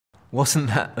Wasn't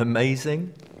that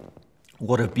amazing?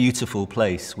 What a beautiful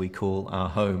place we call our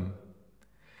home.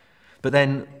 But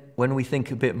then, when we think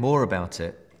a bit more about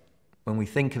it, when we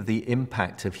think of the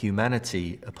impact of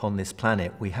humanity upon this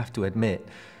planet, we have to admit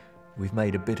we've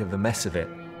made a bit of a mess of it.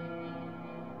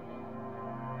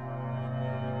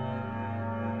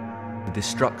 The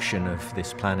destruction of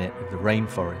this planet, of the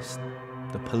rainforest,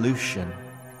 the pollution,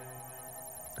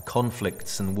 the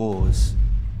conflicts and wars.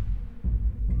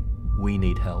 We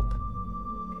need help.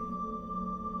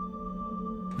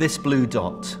 This blue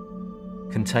dot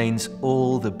contains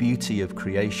all the beauty of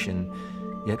creation,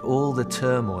 yet all the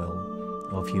turmoil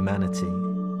of humanity.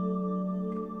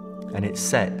 And it's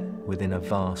set within a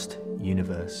vast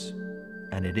universe,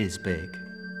 and it is big.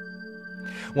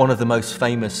 One of the most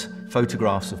famous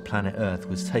photographs of planet Earth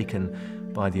was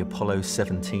taken by the Apollo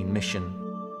 17 mission.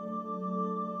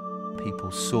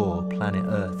 People saw planet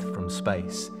Earth from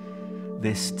space,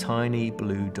 this tiny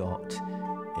blue dot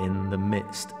in the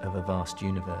midst of a vast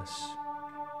universe.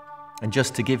 And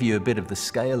just to give you a bit of the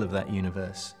scale of that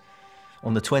universe,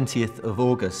 on the 20th of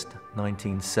August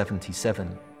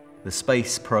 1977, the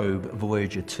space probe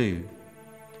Voyager 2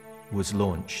 was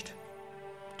launched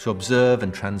to observe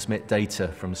and transmit data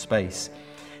from space.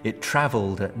 It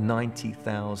traveled at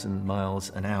 90,000 miles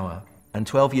an hour, and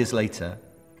 12 years later,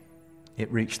 it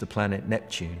reached the planet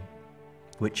Neptune,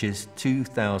 which is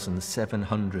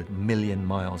 2,700 million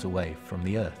miles away from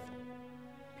the Earth.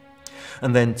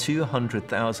 And then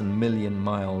 200,000 million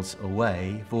miles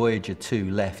away, Voyager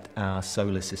 2 left our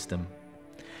solar system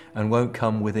and won't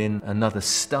come within another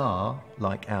star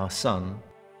like our Sun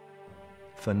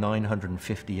for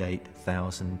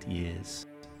 958,000 years.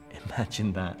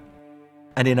 Imagine that.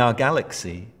 And in our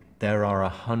galaxy, there are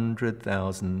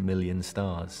 100,000 million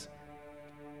stars.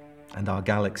 And our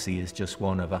galaxy is just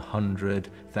one of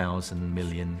 100,000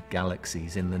 million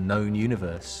galaxies in the known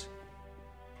universe.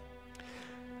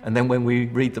 And then when we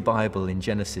read the Bible in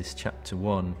Genesis chapter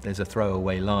 1, there's a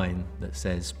throwaway line that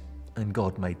says, "And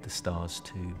God made the stars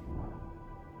too."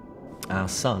 Our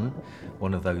sun,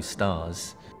 one of those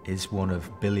stars, is one of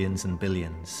billions and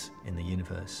billions in the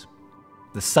universe.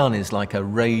 The sun is like a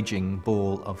raging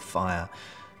ball of fire,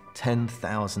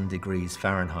 10,000 degrees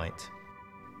Fahrenheit.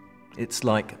 It's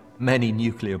like many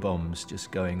nuclear bombs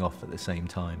just going off at the same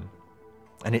time.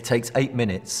 And it takes 8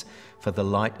 minutes for the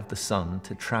light of the sun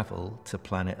to travel to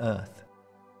planet Earth.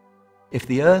 If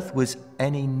the Earth was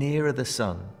any nearer the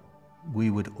sun, we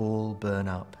would all burn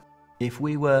up. If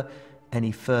we were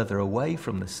any further away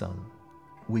from the sun,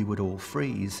 we would all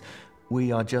freeze.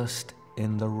 We are just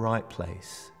in the right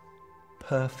place,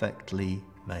 perfectly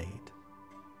made.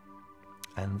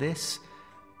 And this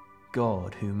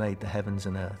God who made the heavens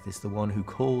and earth is the one who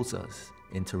calls us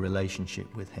into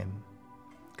relationship with him.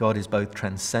 God is both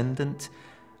transcendent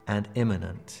and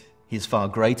immanent. He is far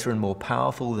greater and more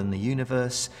powerful than the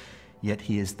universe, yet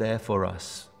he is there for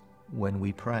us when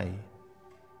we pray.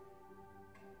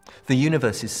 The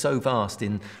universe is so vast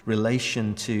in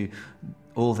relation to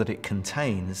all that it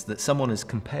contains that someone has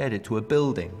compared it to a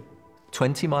building,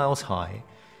 20 miles high,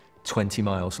 20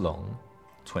 miles long,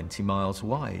 20 miles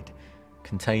wide,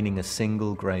 containing a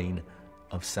single grain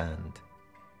of sand.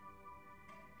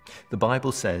 The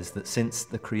Bible says that since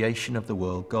the creation of the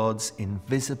world, God's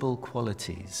invisible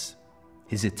qualities,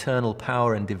 his eternal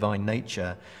power and divine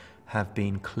nature, have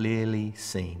been clearly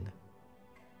seen,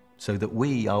 so that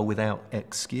we are without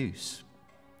excuse.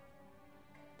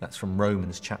 That's from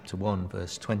Romans chapter 1,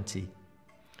 verse 20.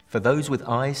 For those with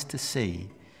eyes to see,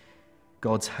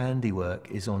 God's handiwork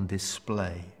is on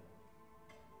display.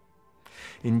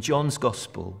 In John's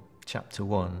Gospel, chapter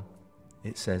 1,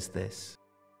 it says this: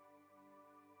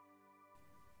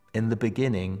 "In the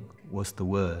beginning was the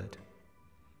Word,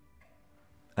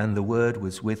 and the Word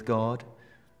was with God,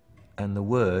 and the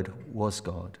Word was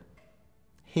God.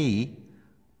 He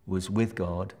was with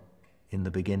God in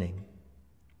the beginning.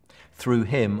 Through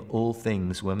him all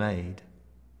things were made.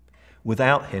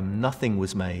 Without him nothing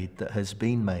was made that has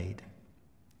been made.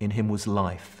 In him was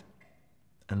life,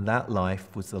 and that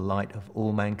life was the light of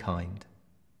all mankind.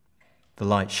 The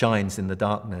light shines in the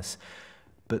darkness,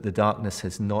 but the darkness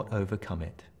has not overcome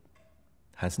it,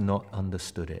 has not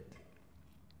understood it."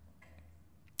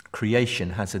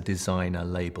 Creation has a designer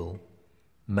label,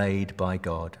 made by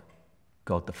God,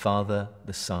 God the Father,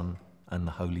 the Son, and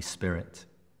the Holy Spirit.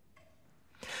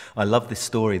 I love this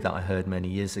story that I heard many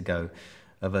years ago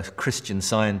of a Christian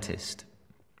scientist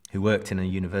who worked in a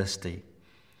university.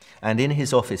 And in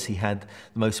his office, he had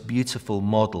the most beautiful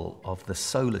model of the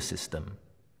solar system,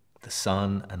 the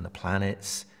sun and the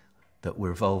planets that were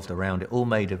revolved around it, all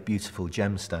made of beautiful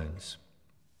gemstones.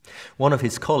 One of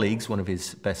his colleagues, one of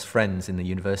his best friends in the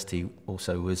university,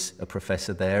 also was a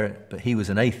professor there, but he was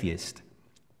an atheist.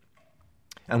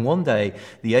 And one day,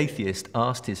 the atheist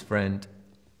asked his friend,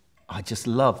 "I just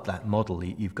love that model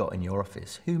you've got in your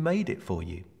office. Who made it for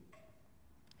you?"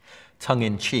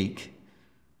 Tongue-in-cheek,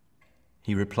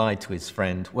 he replied to his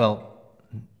friend, "Well,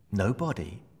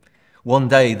 nobody. One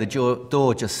day the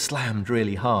door just slammed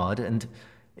really hard and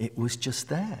it was just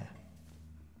there."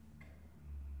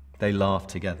 They laughed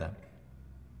together.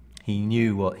 He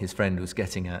knew what his friend was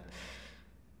getting at.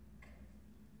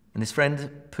 And his friend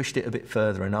pushed it a bit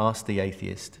further and asked the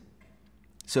atheist,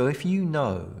 "So if you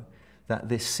know that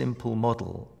this simple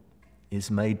model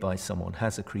is made by someone,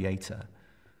 has a creator,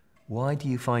 why do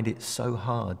you find it so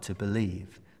hard to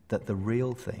believe that the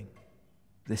real thing,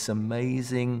 this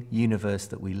amazing universe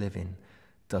that we live in,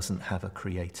 doesn't have a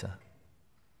creator?"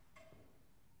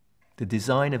 The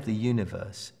design of the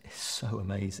universe is so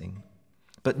amazing.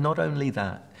 But not only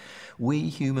that, we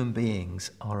human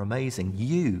beings are amazing.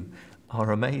 You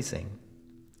are amazing.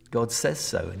 God says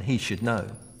so, and he should know.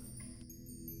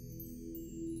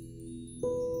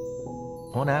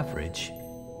 On average,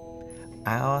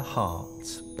 our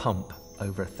hearts pump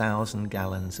over 1,000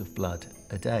 gallons of blood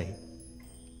a day,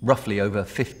 roughly over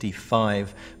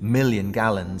 55 million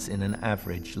gallons in an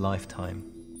average lifetime.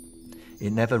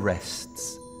 It never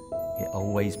rests. It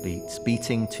always beats,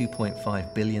 beating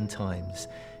 2.5 billion times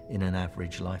in an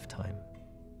average lifetime.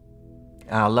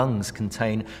 Our lungs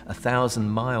contain 1,000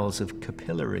 miles of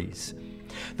capillaries.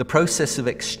 The process of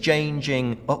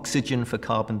exchanging oxygen for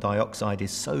carbon dioxide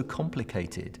is so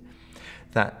complicated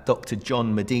that Dr.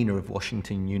 John Medina of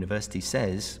Washington University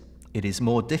says it is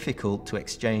more difficult to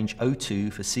exchange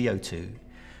O2 for CO2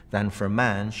 than for a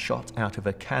man shot out of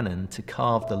a cannon to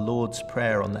carve the Lord's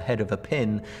Prayer on the head of a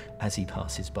pin as he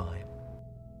passes by.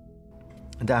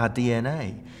 And our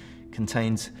DNA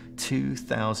contains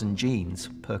 2,000 genes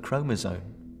per chromosome.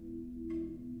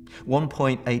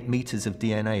 1.8 meters of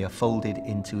DNA are folded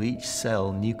into each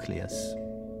cell nucleus.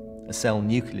 A cell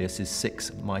nucleus is 6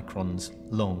 microns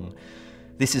long.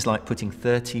 This is like putting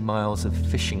 30 miles of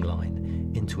fishing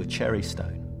line into a cherry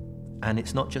stone. And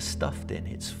it's not just stuffed in,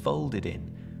 it's folded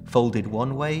in. Folded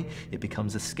one way, it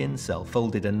becomes a skin cell.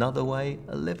 Folded another way,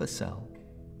 a liver cell.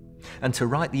 And to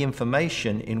write the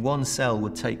information in one cell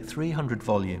would take 300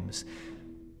 volumes,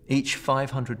 each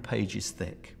 500 pages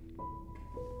thick.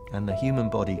 And the human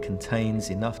body contains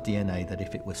enough DNA that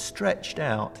if it were stretched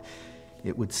out,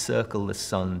 it would circle the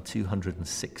sun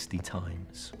 260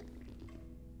 times.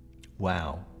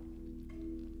 Wow.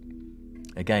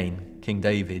 Again, King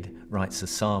David writes a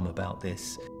psalm about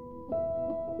this.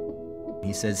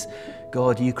 He says,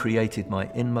 "God, you created my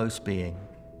inmost being.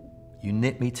 You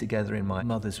knit me together in my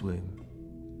mother's womb.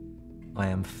 I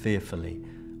am fearfully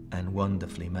and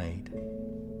wonderfully made."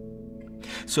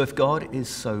 So if God is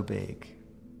so big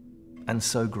and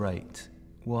so great,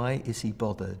 why is he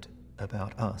bothered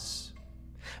about us?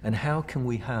 And how can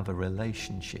we have a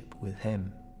relationship with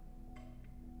him?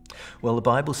 Well, the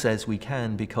Bible says we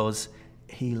can because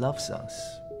he loves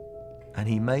us and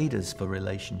he made us for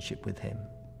relationship with him.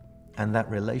 And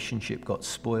that relationship got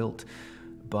spoilt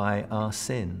by our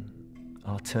sin,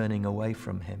 our turning away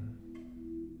from him.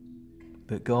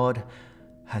 But God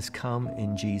has come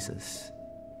in Jesus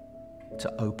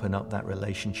to open up that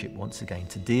relationship once again,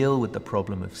 to deal with the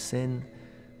problem of sin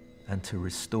and to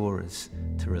restore us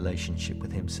to relationship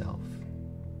with himself.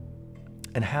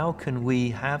 And how can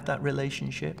we have that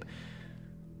relationship?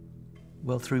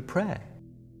 Well, through prayer.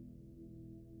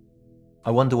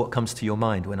 I wonder what comes to your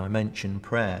mind when I mention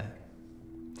prayer.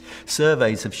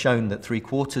 Surveys have shown that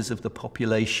 3/4 of the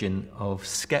population of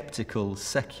skeptical,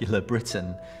 secular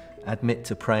Britain admit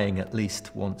to praying at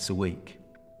least once a week.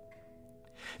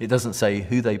 It doesn't say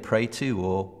who they pray to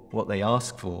or what they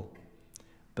ask for,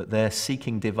 but they're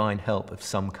seeking divine help of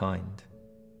some kind.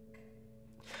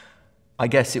 I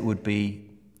guess it would be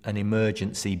an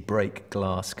emergency break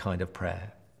glass kind of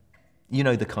prayer. You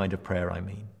know the kind of prayer I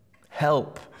mean.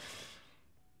 Help!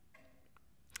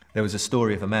 There was a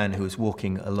story of a man who was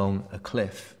walking along a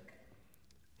cliff.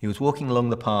 He was walking along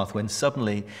the path when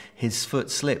suddenly his foot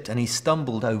slipped and he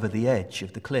stumbled over the edge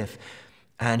of the cliff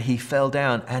and he fell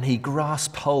down and he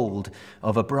grasped hold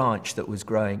of a branch that was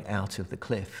growing out of the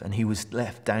cliff and he was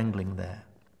left dangling there.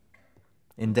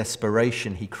 In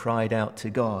desperation, he cried out to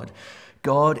God,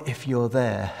 "God, if you're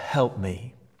there, help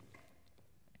me."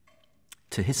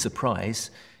 To his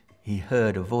surprise, he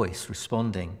heard a voice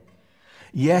responding,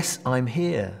 "Yes, I'm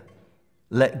here.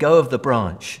 Let go of the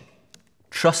branch.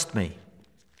 Trust me."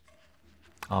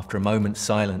 After a moment's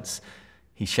silence,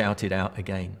 he shouted out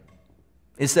again,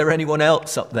 "Is there anyone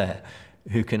else up there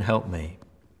who can help me?"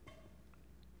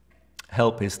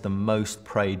 Help is the most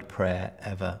prayed prayer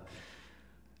ever.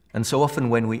 And so often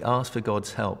when we ask for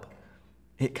God's help,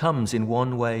 it comes in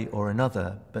one way or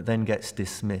another, but then gets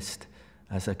dismissed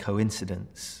as a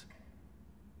coincidence.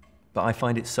 But I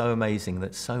find it so amazing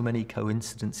that so many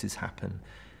coincidences happen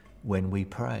when we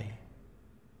pray.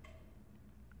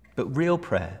 But real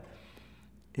prayer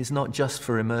is not just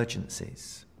for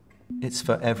emergencies. It's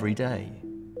for every day.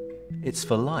 It's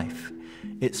for life.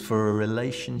 It's for a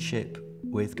relationship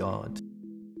with God.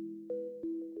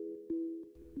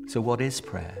 So what is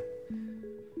prayer?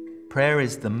 Prayer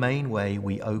is the main way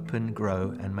we open,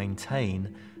 grow, and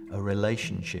maintain a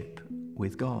relationship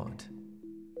with God.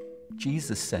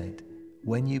 Jesus said,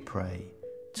 when you pray,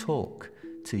 talk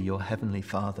to your Heavenly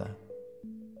Father.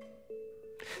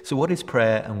 So what is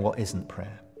prayer and what isn't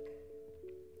prayer?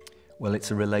 Well,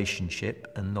 it's a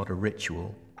relationship and not a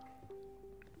ritual.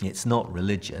 It's not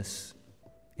religious.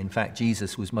 In fact,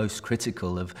 Jesus was most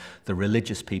critical of the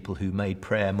religious people who made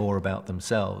prayer more about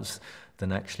themselves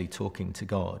than actually talking to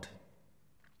God.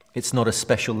 It's not a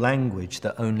special language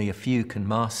that only a few can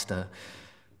master,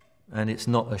 and it's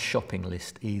not a shopping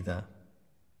list either.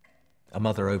 A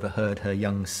mother overheard her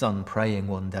young son praying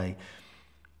one day,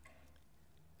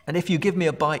 "And if you give me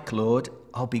a bike, Lord,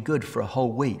 I'll be good for a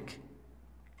whole week."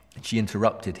 And she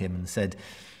interrupted him and said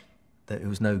that it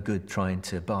was no good trying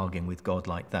to bargain with God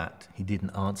like that. He didn't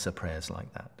answer prayers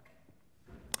like that.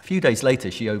 A few days later,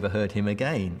 she overheard him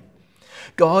again.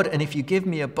 "God, and if you give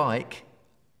me a bike,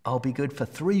 I'll be good for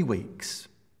 3 weeks."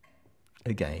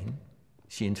 Again,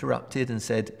 she interrupted and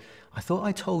said, "I thought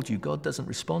I told you God doesn't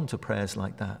respond to prayers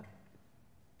like that."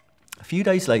 A few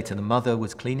days later, the mother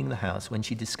was cleaning the house when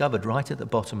she discovered right at the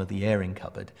bottom of the airing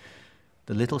cupboard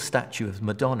the little statue of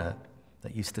Madonna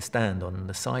that used to stand on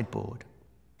the sideboard.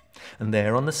 And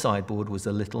there on the sideboard was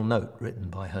a little note written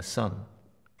by her son.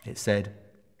 It said,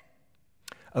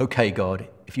 "Okay, God,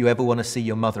 if you ever want to see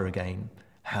your mother again,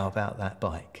 how about that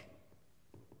bike?"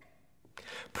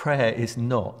 Prayer is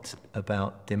not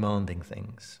about demanding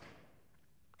things.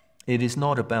 It is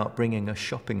not about bringing a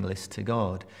shopping list to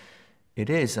God. It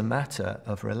is a matter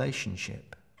of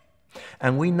relationship.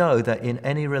 And we know that in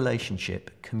any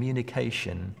relationship,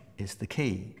 communication is the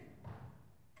key.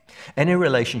 Any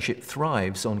relationship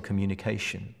thrives on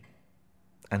communication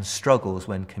and struggles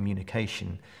when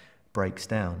communication breaks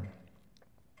down.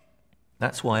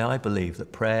 That's why I believe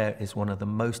that prayer is one of the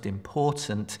most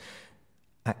important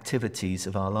activities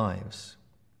of our lives,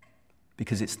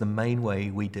 because it's the main way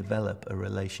we develop a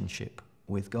relationship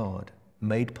with God,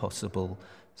 made possible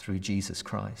through Jesus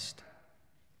Christ.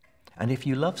 And if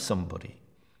you love somebody,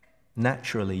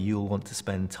 naturally you'll want to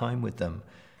spend time with them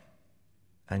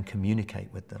and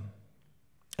communicate with them.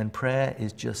 And prayer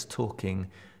is just talking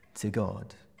to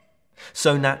God.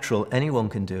 So natural, anyone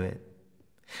can do it.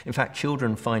 In fact,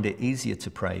 children find it easier to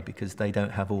pray because they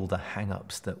don't have all the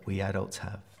hang-ups that we adults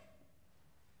have.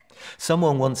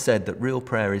 Someone once said that real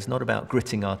prayer is not about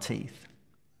gritting our teeth,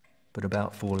 but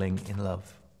about falling in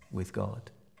love with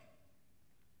God.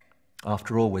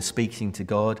 After all, we're speaking to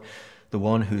God, the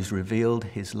one who's revealed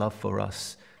his love for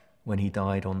us when he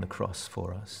died on the cross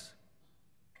for us,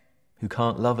 who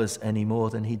can't love us any more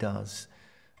than he does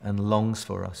and longs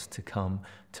for us to come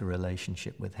to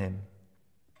relationship with him.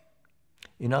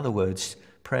 In other words,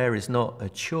 prayer is not a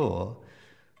chore,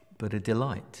 but a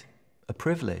delight, a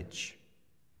privilege.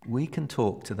 We can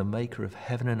talk to the maker of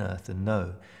heaven and earth and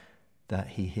know that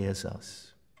he hears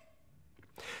us.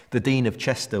 The Dean of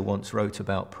Chester once wrote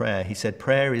about prayer. He said,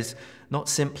 prayer is not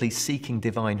simply seeking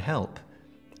divine help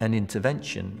and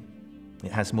intervention.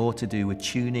 It has more to do with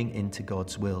tuning into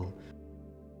God's will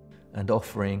and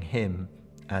offering him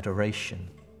adoration,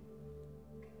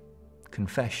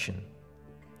 confession,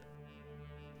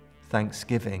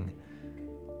 thanksgiving,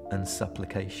 and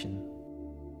supplication.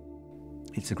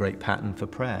 It's a great pattern for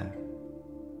prayer,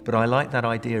 but I like that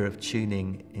idea of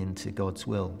tuning into God's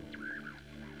will.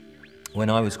 When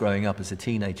I was growing up as a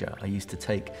teenager, I used to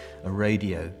take a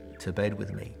radio to bed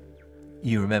with me.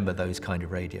 You remember those kind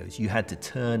of radios. You had to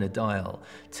turn a dial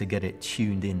to get it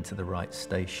tuned into the right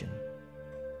station.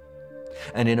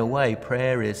 And in a way,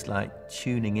 prayer is like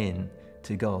tuning in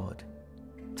to God,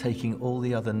 taking all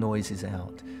the other noises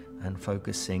out and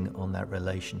focusing on that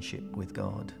relationship with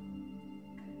God.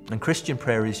 And Christian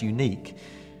prayer is unique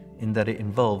in that it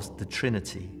involves the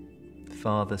Trinity,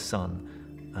 Father,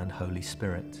 Son, and Holy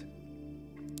Spirit.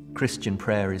 Christian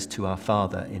prayer is to our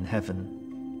Father in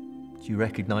heaven. Do you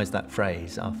recognize that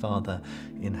phrase, our Father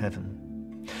in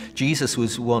heaven? Jesus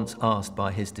was once asked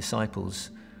by his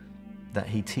disciples that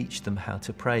he teach them how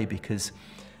to pray because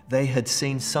they had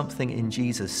seen something in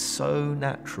Jesus so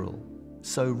natural,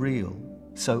 so real,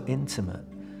 so intimate,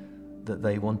 that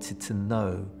they wanted to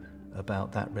know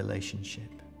about that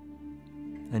relationship.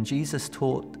 And Jesus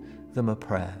taught them a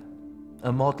prayer,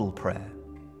 a model prayer.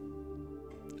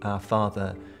 Our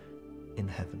Father in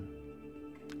heaven.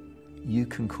 You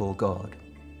can call God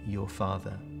your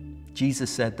Father.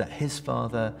 Jesus said that his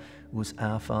Father was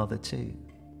our Father too.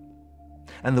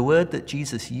 And the word that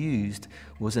Jesus used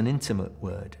was an intimate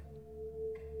word.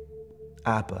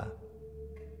 Abba,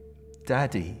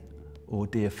 Daddy, or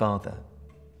dear Father.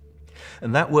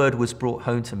 And that word was brought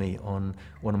home to me on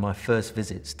one of my first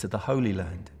visits to the Holy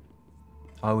Land.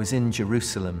 I was in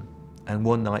Jerusalem, and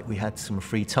one night we had some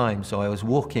free time, so I was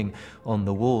walking on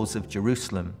the walls of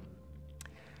Jerusalem,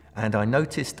 and I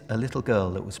noticed a little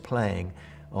girl that was playing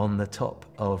on the top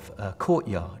of a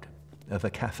courtyard of a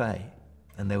cafe,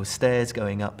 and there were stairs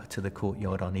going up to the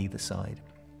courtyard on either side.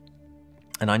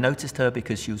 And I noticed her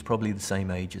because she was probably the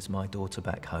same age as my daughter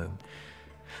back home.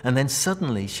 And then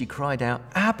suddenly she cried out,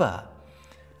 "Abba!"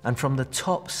 And from the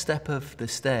top step of the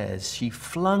stairs, she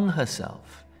flung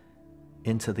herself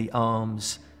into the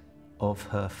arms of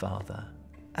her father.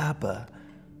 "Abba,"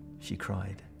 she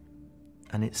cried.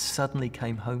 And it suddenly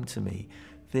came home to me.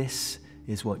 This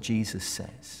is what Jesus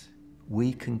says.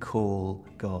 We can call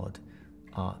God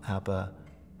our Abba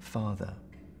Father.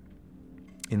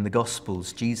 In the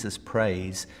Gospels, Jesus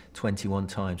prays 21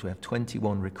 times. We have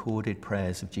 21 recorded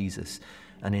prayers of Jesus,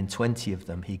 and in 20 of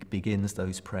them, he begins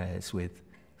those prayers with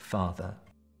Father.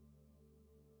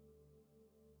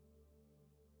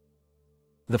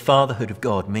 The fatherhood of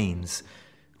God means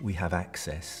we have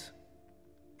access.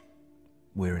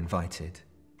 We're invited.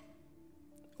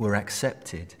 We're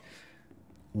accepted.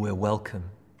 We're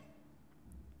welcome.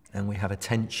 And we have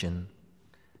attention.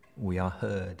 We are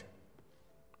heard.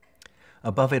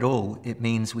 Above it all, it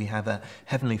means we have a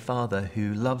Heavenly Father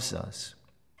who loves us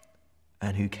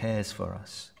and who cares for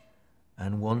us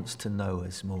and wants to know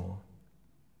us more.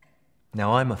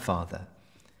 Now, I'm a father,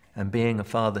 and being a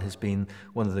father has been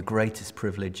one of the greatest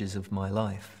privileges of my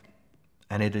life.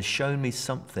 And it has shown me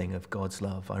something of God's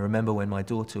love. I remember when my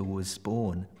daughter was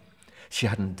born, she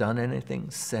hadn't done anything,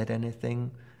 said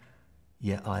anything,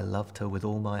 yet I loved her with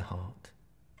all my heart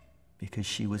because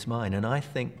she was mine. And I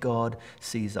think God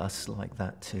sees us like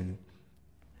that too.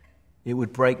 It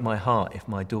would break my heart if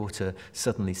my daughter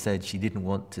suddenly said she didn't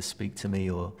want to speak to me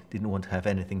or didn't want to have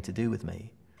anything to do with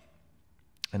me.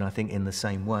 And I think in the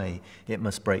same way, it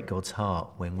must break God's heart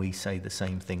when we say the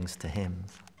same things to him.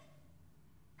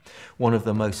 One of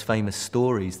the most famous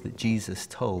stories that Jesus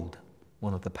told,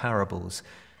 one of the parables,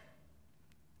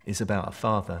 is about a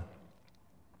father.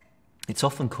 It's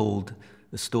often called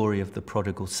the story of the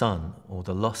prodigal son or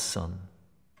the lost son,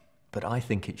 but I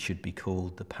think it should be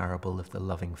called the parable of the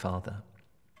loving father.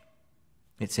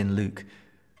 It's in Luke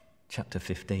chapter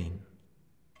 15.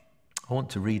 I want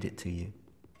to read it to you.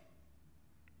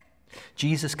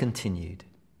 Jesus continued,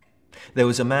 "There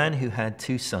was a man who had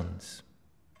 2 sons.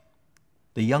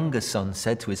 The younger son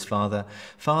said to his father,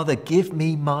 'Father, give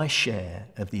me my share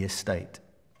of the estate.'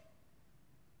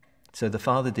 So the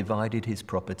father divided his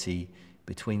property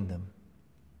between them.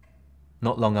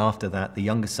 Not long after that, the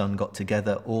younger son got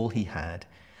together all he had,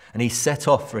 and he set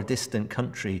off for a distant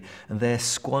country and there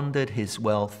squandered his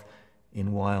wealth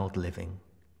in wild living.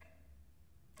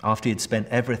 After he had spent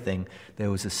everything, there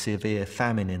was a severe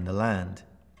famine in the land,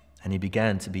 and he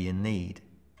began to be in need.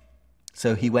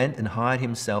 So he went and hired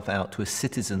himself out to a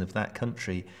citizen of that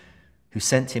country, who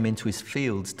sent him into his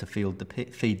fields to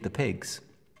feed the pigs.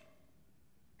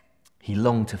 He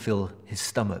longed to fill his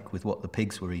stomach with what the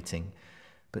pigs were eating,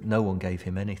 but no one gave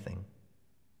him anything.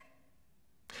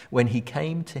 When he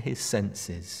came to his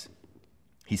senses,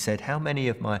 he said, 'How many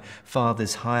of my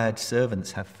father's hired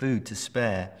servants have food to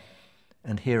spare?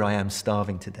 And here I am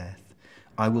starving to death.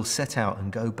 I will set out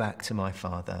and go back to my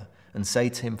father and say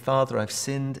to him, Father, I've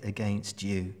sinned against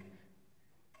you.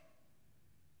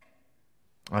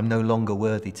 I'm no longer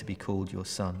worthy to be called your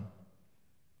son.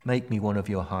 Make me one of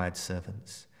your hired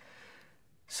servants.'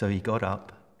 So he got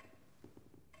up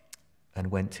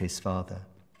and went to his father.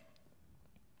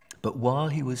 But while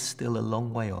he was still a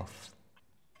long way off,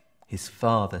 his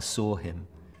father saw him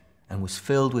and was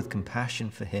filled with compassion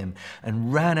for him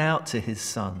and ran out to his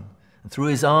son and threw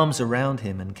his arms around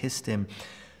him and kissed him.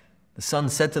 The son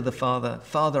said to the father,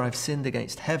 'Father, I've sinned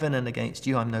against heaven and against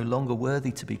you. I'm no longer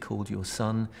worthy to be called your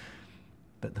son.'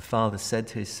 But the father said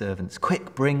to his servants,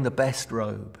 'Quick, bring the best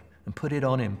robe and put it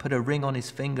on him. Put a ring on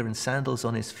his finger and sandals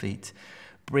on his feet.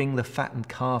 Bring the fattened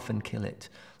calf and kill it.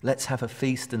 Let's have a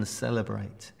feast and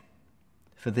celebrate.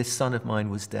 For this son of mine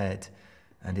was dead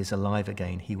and is alive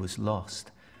again. He was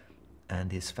lost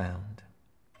and is found.'"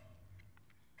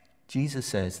 Jesus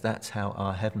says that's how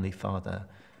our Heavenly Father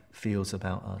feels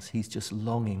about us. He's just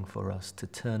longing for us to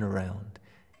turn around.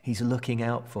 He's looking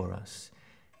out for us.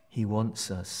 He wants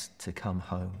us to come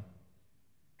home.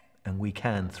 And we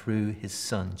can through his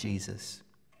Son, Jesus.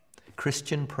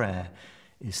 Christian prayer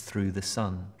is through the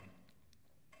Son.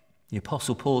 The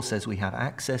Apostle Paul says we have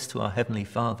access to our Heavenly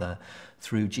Father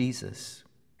through Jesus.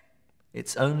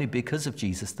 It's only because of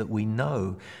Jesus that we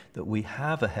know that we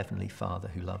have a Heavenly Father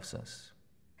who loves us.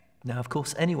 Now, of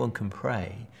course, anyone can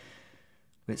pray,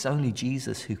 but it's only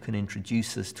Jesus who can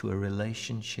introduce us to a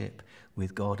relationship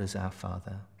with God as our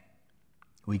Father.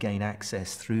 We gain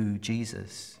access through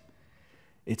Jesus.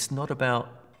 It's not about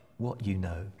what you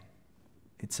know.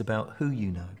 It's about who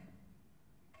you know.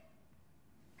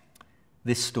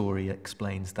 This story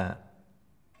explains that.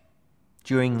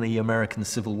 During the American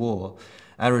Civil War,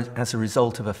 as a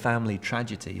result of a family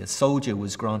tragedy, a soldier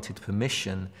was granted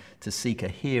permission to seek a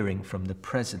hearing from the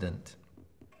president.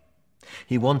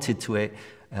 He wanted to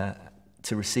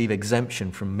receive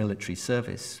exemption from military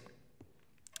service.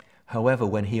 However,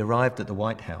 when he arrived at the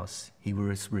White House, he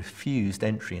was refused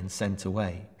entry and sent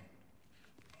away.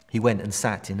 He went and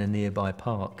sat in a nearby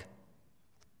park.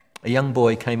 A young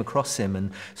boy came across him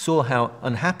and saw how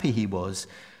unhappy he was,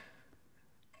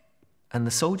 and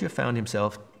the soldier found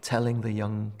himself telling the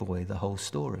young boy the whole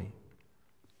story.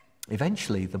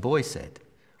 Eventually, the boy said,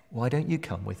 "Why don't you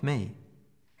come with me?"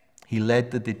 He led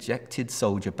the dejected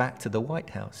soldier back to the White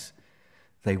House.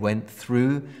 They went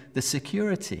through the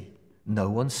security. No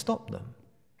one stopped them.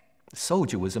 The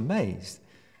soldier was amazed.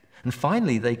 And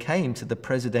finally, they came to the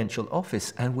presidential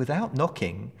office, and without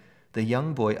knocking, the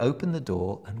young boy opened the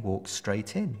door and walked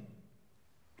straight in.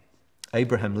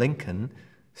 Abraham Lincoln,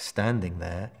 standing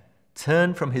there,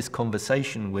 turned from his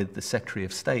conversation with the Secretary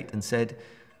of State and said,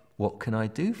 "What can I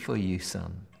do for you,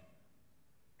 son?"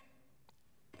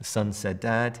 The son said,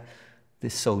 "Dad,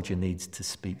 this soldier needs to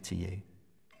speak to you."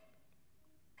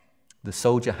 The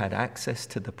soldier had access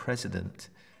to the president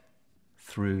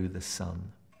through the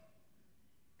Son.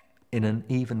 In an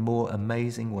even more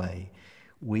amazing way,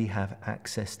 we have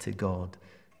access to God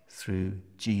through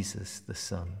Jesus the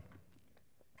Son.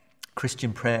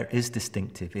 Christian prayer is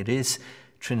distinctive. It is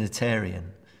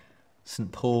Trinitarian.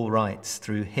 St. Paul writes,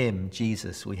 through him,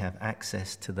 Jesus, we have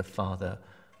access to the Father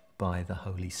by the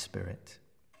Holy Spirit.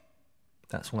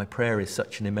 That's why prayer is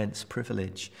such an immense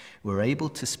privilege. We're able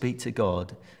to speak to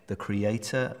God, the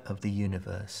creator of the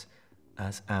universe,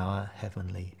 as our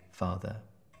Heavenly Father.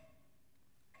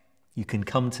 You can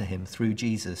come to him through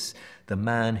Jesus, the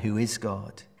man who is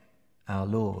God, our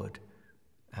Lord,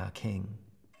 our King.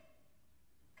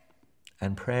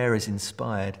 And prayer is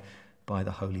inspired by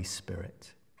the Holy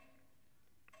Spirit.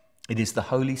 It is the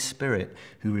Holy Spirit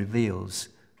who reveals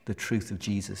the truth of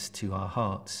Jesus to our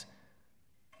hearts.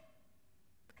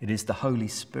 It is the Holy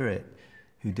Spirit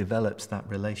who develops that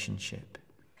relationship.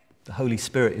 The Holy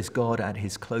Spirit is God at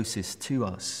his closest to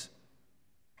us.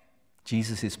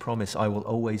 Jesus' promise, "I will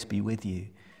always be with you.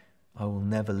 I will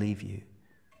never leave you."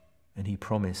 And he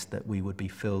promised that we would be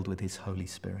filled with his Holy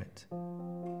Spirit.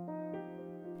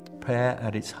 Prayer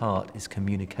at its heart is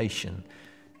communication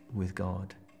with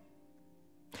God.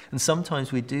 And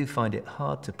sometimes we do find it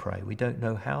hard to pray. We don't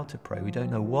know how to pray. We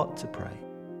don't know what to pray.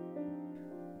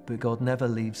 But God never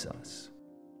leaves us.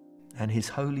 And his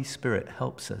Holy Spirit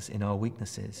helps us in our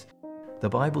weaknesses. The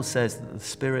Bible says that the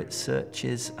Spirit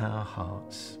searches our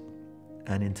hearts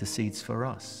and intercedes for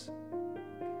us.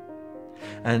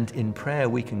 And in prayer,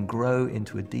 we can grow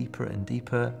into a deeper and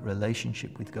deeper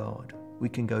relationship with God. We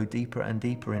can go deeper and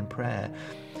deeper in prayer.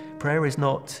 Prayer is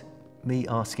not me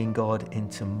asking God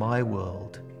into my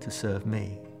world to serve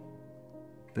me.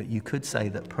 But you could say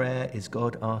that prayer is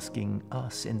God asking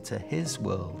us into his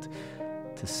world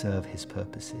to serve his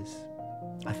purposes.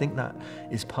 I think that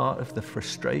is part of the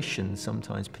frustration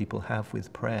sometimes people have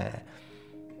with prayer.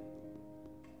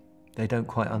 They don't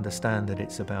quite understand that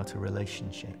it's about a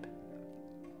relationship.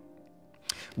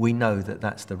 We know that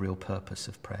that's the real purpose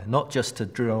of prayer, not just to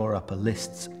draw up a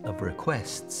list of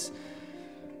requests,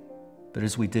 but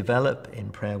as we develop in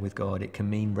prayer with God, it can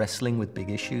mean wrestling with big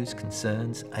issues,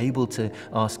 concerns, able to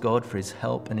ask God for his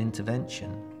help and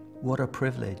intervention. What a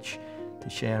privilege to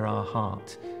share our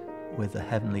heart with the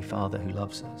Heavenly Father who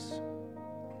loves us.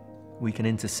 We can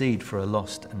intercede for a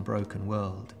lost and broken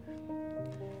world.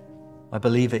 I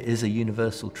believe it is a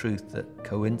universal truth that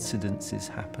coincidences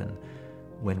happen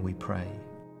when we pray.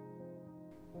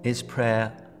 Is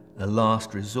prayer a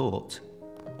last resort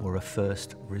or a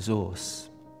first resource?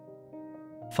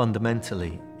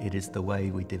 Fundamentally, it is the way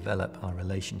we develop our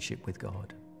relationship with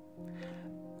God.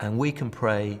 And we can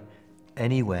pray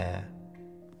anywhere,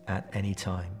 at any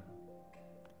time.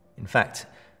 In fact,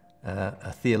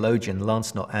 a theologian,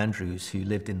 Lancelot Andrewes, who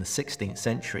lived in the 16th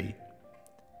century.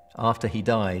 After he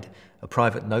died, a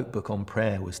private notebook on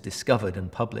prayer was discovered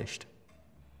and published.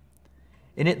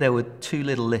 In it there were two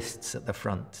little lists at the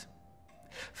front.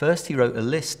 First, he wrote a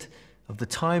list of the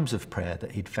times of prayer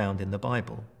that he'd found in the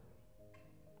Bible.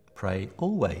 Pray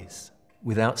always,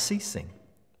 without ceasing,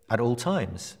 at all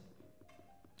times.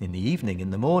 In the evening,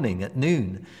 in the morning, at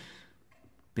noon,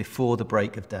 before the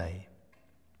break of day,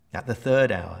 at the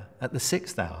 3rd hour, at the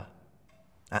 6th hour,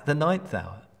 at the 9th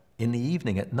hour, in the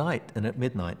evening, at night, and at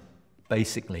midnight.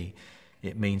 Basically,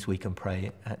 it means we can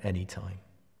pray at any time.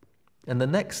 And the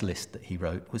next list that he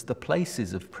wrote was the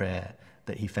places of prayer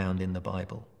that he found in the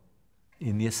Bible.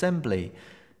 In the assembly,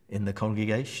 in the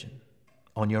congregation,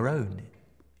 on your own,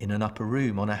 in an upper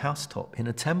room, on a housetop, in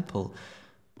a temple,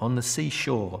 on the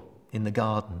seashore, in the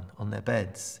garden, on their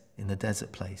beds, in the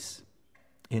desert place,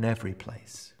 in every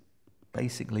place.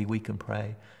 Basically, we can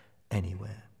pray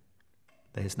anywhere.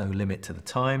 There's no limit to the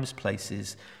times,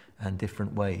 places, and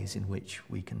different ways in which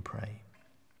we can pray.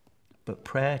 But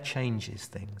prayer changes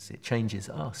things. It changes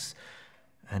us,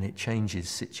 and it changes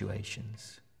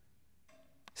situations.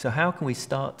 So how can we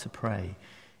start to pray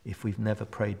if we've never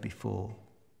prayed before?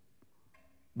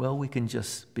 Well, we can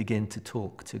just begin to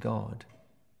talk to God.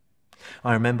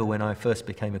 I remember when I first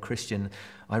became a Christian,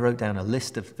 I wrote down a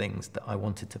list of things that I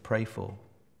wanted to pray for.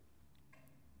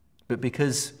 But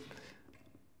because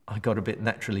I got a bit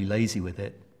naturally lazy with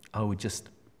it, I would just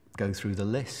go through the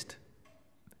list.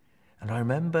 And I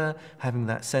remember having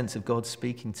that sense of God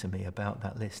speaking to me about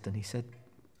that list. And he said,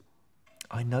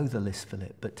 I know the list,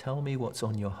 Philip, but tell me what's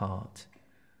on your heart.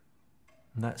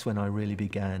 And that's when I really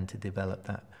began to develop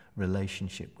that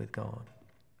relationship with God.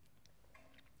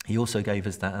 He also gave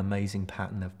us that amazing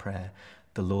pattern of prayer,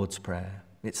 the Lord's Prayer.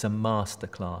 It's a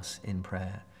masterclass in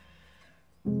prayer.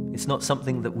 It's not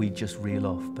something that we just reel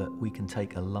off, but we can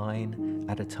take a line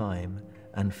at a time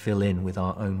and fill in with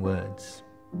our own words.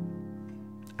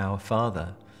 Our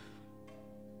Father.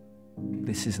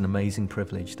 This is an amazing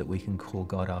privilege that we can call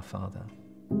God our Father.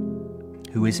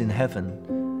 Who is in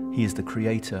heaven, he is the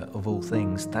creator of all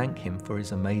things. Thank him for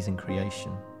his amazing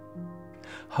creation.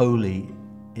 Holy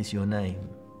is your name.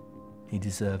 He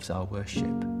deserves our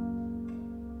worship.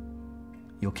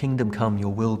 Your kingdom come,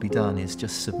 your will be done is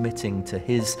just submitting to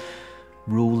his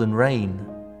rule and reign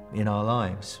in our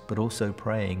lives, but also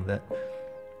praying that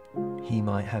he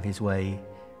might have his way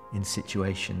in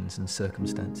situations and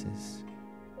circumstances.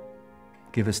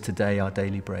 Give us today our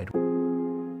daily bread.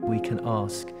 We can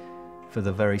ask for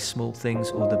the very small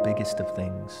things or the biggest of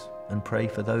things, and pray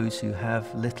for those who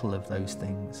have little of those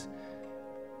things.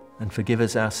 And forgive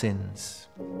us our sins,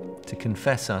 to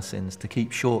confess our sins, to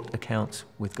keep short accounts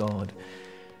with God,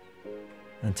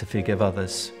 and to forgive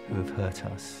others who have hurt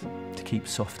us, to keep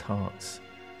soft hearts,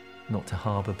 not to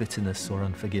harbour bitterness or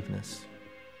unforgiveness.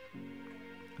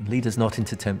 And lead us not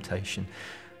into temptation,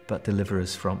 but deliver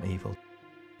us from evil.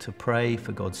 To pray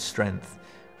for God's strength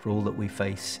for all that we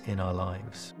face in our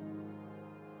lives.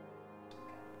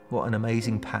 What an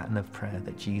amazing pattern of prayer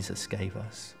that Jesus gave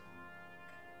us.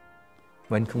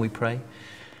 When can we pray?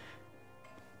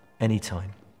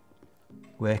 Anytime.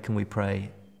 Where can we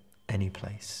pray? Any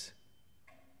place.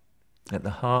 At the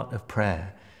heart of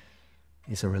prayer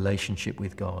is a relationship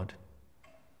with God.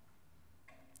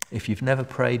 If you've never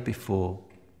prayed before,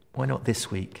 why not this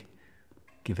week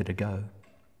give it a go?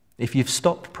 If you've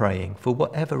stopped praying for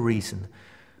whatever reason,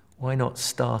 why not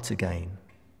start again?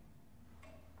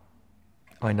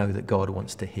 I know that God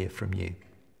wants to hear from you.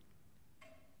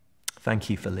 Thank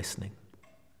you for listening.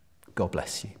 God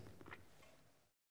bless you.